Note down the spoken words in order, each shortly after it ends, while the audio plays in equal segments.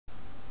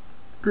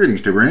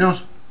Greetings,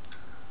 Tigrinos.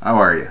 How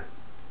are you?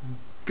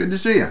 Good to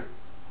see you.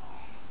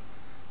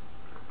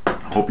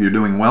 Hope you're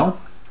doing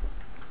well.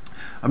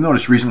 I've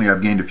noticed recently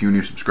I've gained a few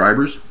new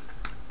subscribers.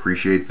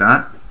 Appreciate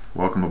that.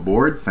 Welcome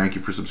aboard. Thank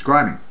you for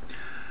subscribing.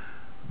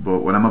 But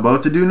what I'm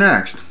about to do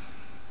next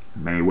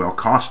may well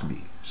cost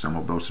me some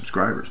of those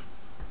subscribers.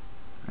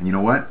 And you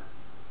know what?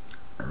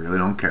 I really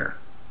don't care.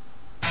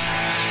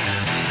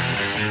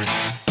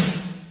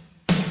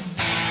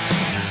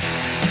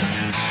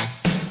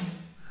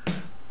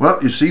 Well,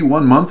 you see,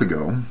 1 month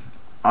ago,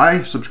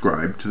 I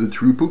subscribed to the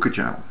TruePooka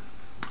channel.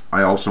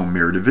 I also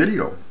mirrored a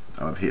video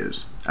of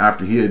his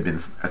after he had been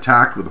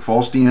attacked with a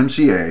false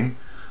DMCA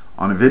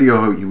on a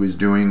video he was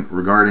doing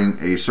regarding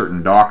a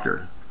certain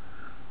doctor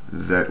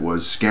that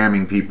was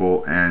scamming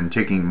people and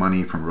taking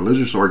money from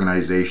religious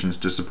organizations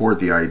to support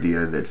the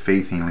idea that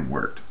faith healing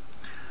worked.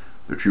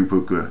 The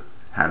TruePooka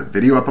had a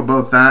video up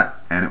about that,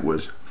 and it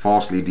was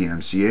falsely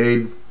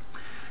DMCA'd.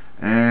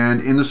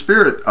 And in the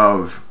spirit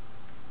of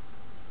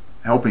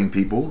helping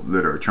people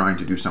that are trying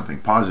to do something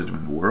positive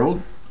in the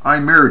world,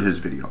 I mirrored his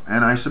video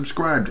and I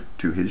subscribed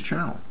to his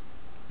channel.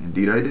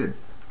 Indeed I did.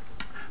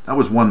 That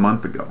was 1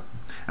 month ago,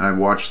 and I've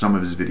watched some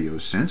of his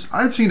videos since.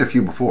 I've seen a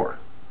few before.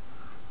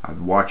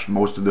 I've watched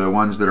most of the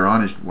ones that are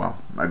on his, well,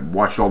 I've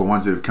watched all the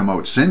ones that have come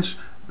out since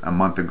a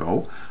month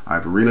ago.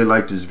 I've really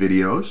liked his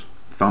videos,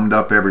 thumbed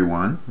up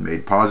everyone,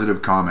 made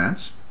positive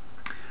comments.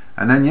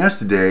 And then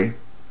yesterday,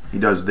 he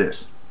does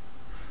this.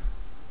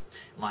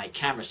 My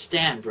camera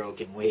stand broke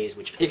in ways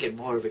which make it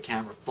more of a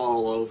camera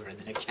fall over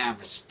than a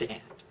camera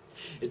stand.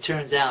 It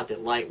turns out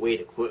that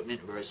lightweight equipment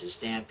versus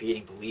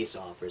stampeding police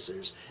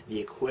officers, the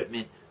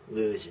equipment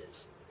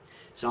loses.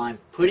 So I'm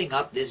putting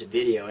up this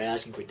video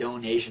asking for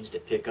donations to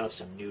pick up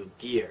some new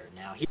gear.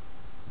 Now,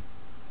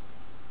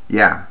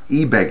 yeah,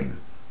 ebegging.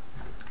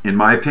 In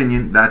my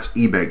opinion, that's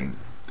ebegging.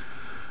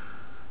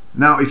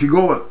 Now, if you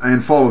go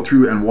and follow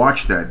through and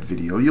watch that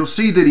video, you'll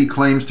see that he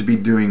claims to be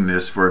doing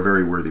this for a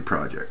very worthy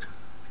project.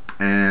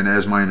 And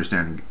as I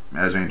understand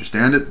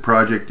it, the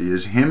project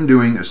is him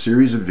doing a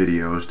series of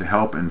videos to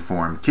help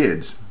inform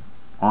kids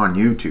on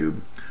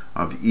YouTube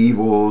of the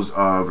evils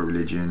of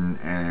religion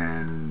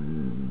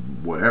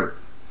and whatever.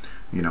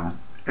 You know,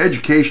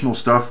 educational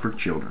stuff for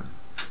children.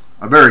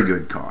 A very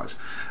good cause.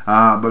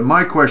 But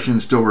my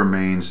question still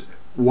remains,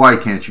 why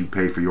can't you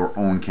pay for your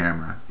own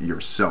camera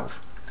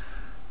yourself?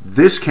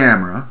 This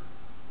camera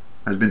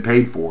has been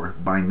paid for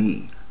by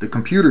me. The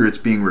computer it's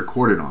being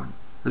recorded on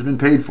has been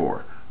paid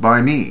for by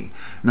me.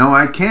 Now,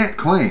 I can't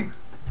claim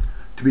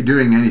to be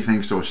doing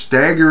anything so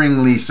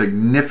staggeringly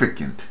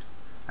significant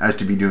as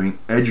to be doing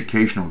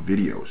educational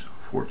videos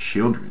for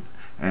children,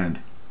 and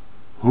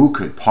who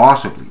could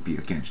possibly be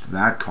against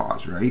that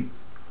cause, right?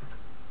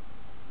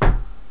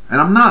 And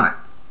I'm not.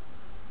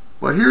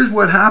 But here's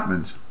what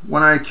happens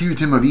when I accused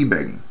him of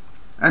ebegging.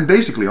 And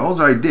basically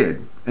all I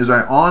did is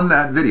on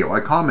that video I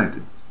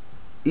commented,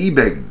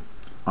 ebegging,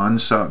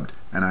 unsubbed,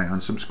 and I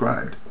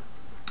unsubscribed.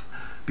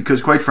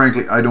 Because quite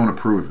frankly, I don't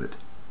approve of it.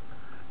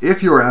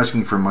 If you're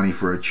asking for money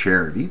for a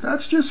charity,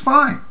 that's just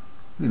fine,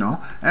 you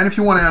know. And if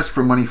you want to ask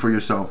for money for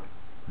yourself,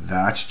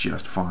 that's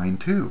just fine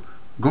too.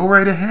 Go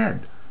right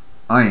ahead.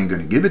 I ain't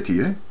going to give it to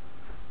you.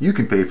 You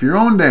can pay for your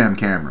own damn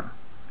camera,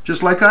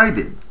 just like I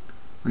did,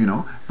 you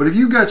know. But if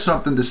you got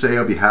something to say,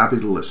 I'll be happy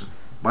to listen,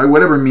 by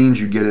whatever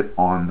means you get it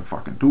on the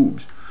fucking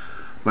tubes.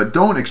 But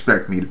don't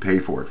expect me to pay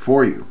for it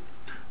for you.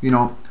 You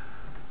know,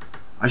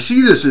 I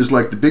see this as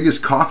like the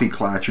biggest coffee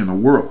clutch in the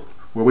world,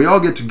 where we all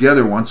get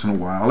together once in a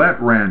while at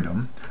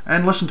random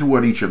and listen to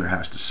what each other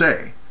has to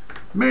say.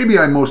 Maybe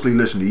I mostly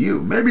listen to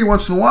you. Maybe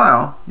once in a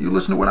while you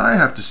listen to what I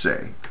have to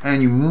say,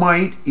 and you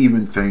might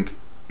even think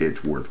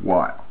it's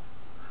worthwhile.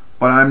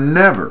 But I'm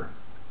never,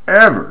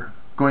 ever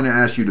going to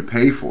ask you to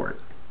pay for it.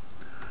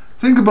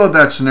 Think about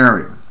that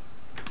scenario.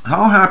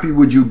 How happy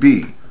would you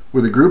be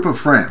with a group of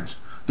friends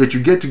that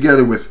you get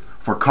together with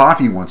for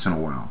coffee once in a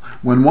while,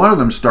 when one of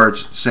them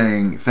starts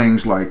saying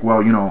things like,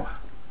 well, you know,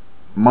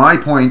 my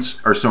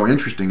points are so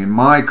interesting and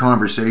my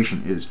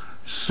conversation is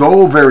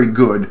so very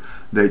good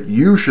that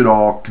you should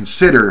all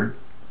consider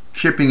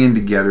chipping in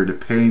together to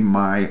pay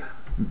my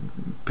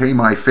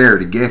fare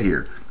to get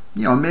here.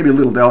 You know, maybe a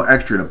little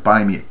extra to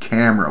buy me a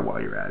camera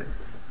while you're at it.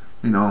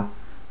 You know,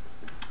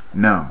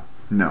 no,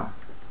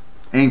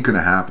 ain't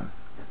gonna happen.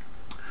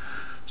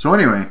 So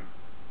anyway,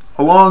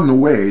 along the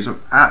ways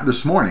of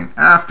this morning,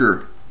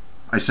 after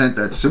I sent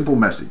that simple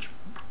message,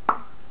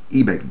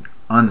 ebegging,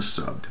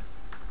 unsubbed,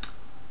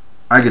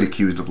 I get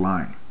accused of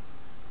lying.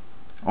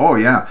 Oh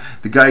yeah,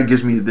 the guy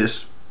gives me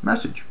this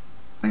message.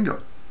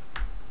 Bingo.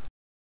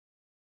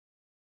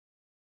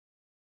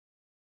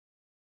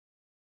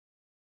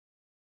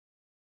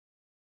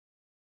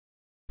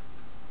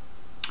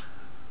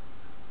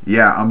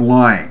 Yeah, I'm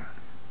lying.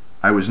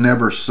 I was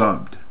never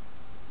subbed.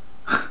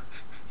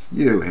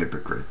 You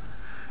hypocrite.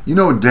 You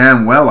know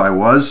damn well I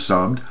was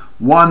subbed.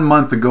 1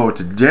 month ago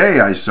today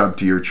I subbed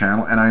to your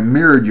channel and I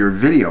mirrored your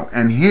video.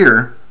 And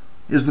here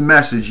is the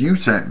message you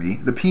sent me,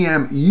 the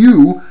PM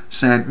you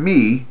sent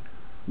me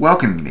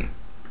welcoming me.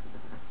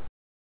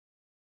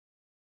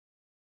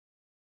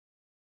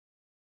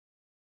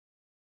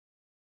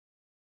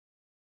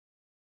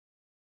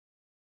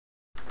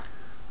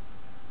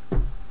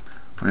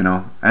 You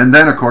know, and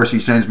then of course he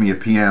sends me a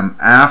PM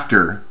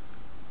after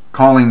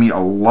calling me a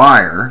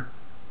liar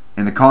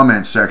in the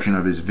comment section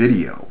of his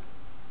video.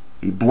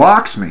 He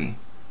blocks me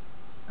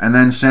and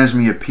then sends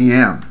me a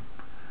PM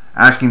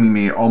asking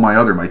me all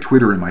my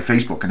Twitter and my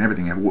Facebook and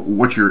everything.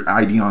 What's your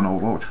ID on all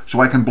those? So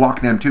I can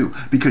block them too,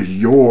 because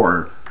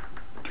you're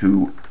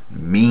too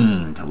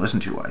mean to listen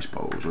to, I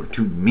suppose, or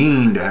too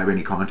mean to have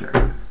any contact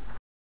with.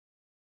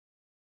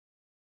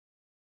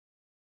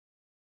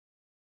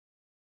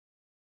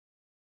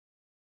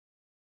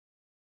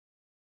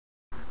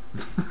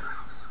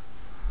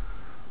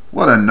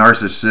 What a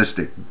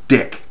narcissistic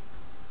dick.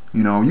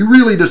 You know, you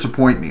really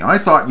disappoint me. I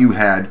thought you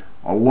had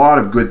a lot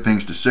of good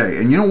things to say.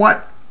 And you know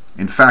what?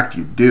 In fact,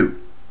 you do.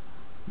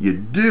 You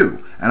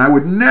do. And I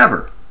would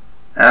never,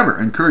 ever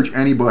encourage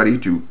anybody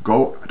to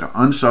go to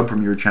unsub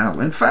from your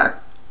channel. In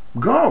fact,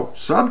 go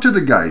sub to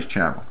the guy's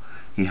channel.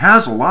 He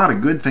has a lot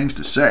of good things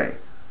to say.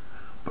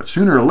 But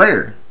sooner or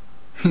later,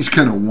 he's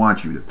going to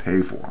want you to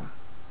pay for them.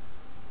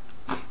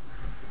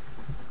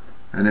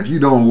 And if you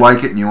don't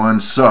like it and you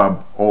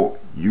unsub, oh,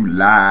 you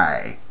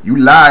lie. You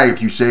lie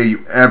if you say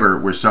you ever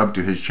were subbed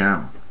to his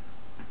channel.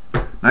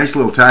 Nice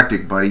little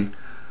tactic, buddy.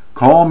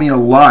 Call me a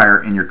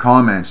liar in your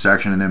comment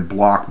section and then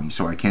block me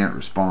so I can't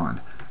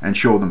respond. And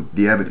show them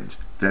the evidence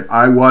that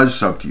I was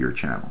subbed to your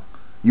channel.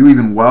 You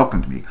even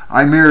welcomed me.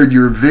 I mirrored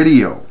your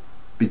video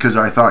because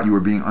I thought you were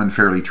being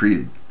unfairly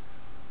treated.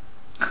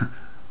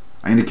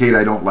 I indicate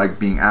I don't like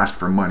being asked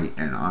for money,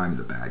 and I'm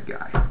the bad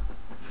guy.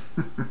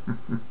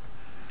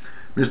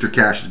 Mr.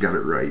 Cash has got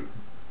it right.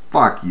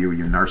 Fuck you,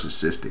 you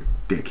narcissistic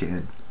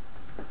dickhead.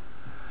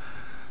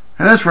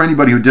 And as for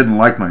anybody who didn't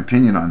like my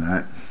opinion on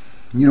that,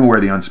 you know where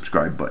the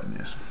unsubscribe button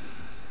is.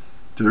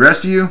 To the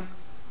rest of you,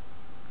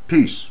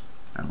 peace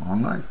and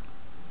long life.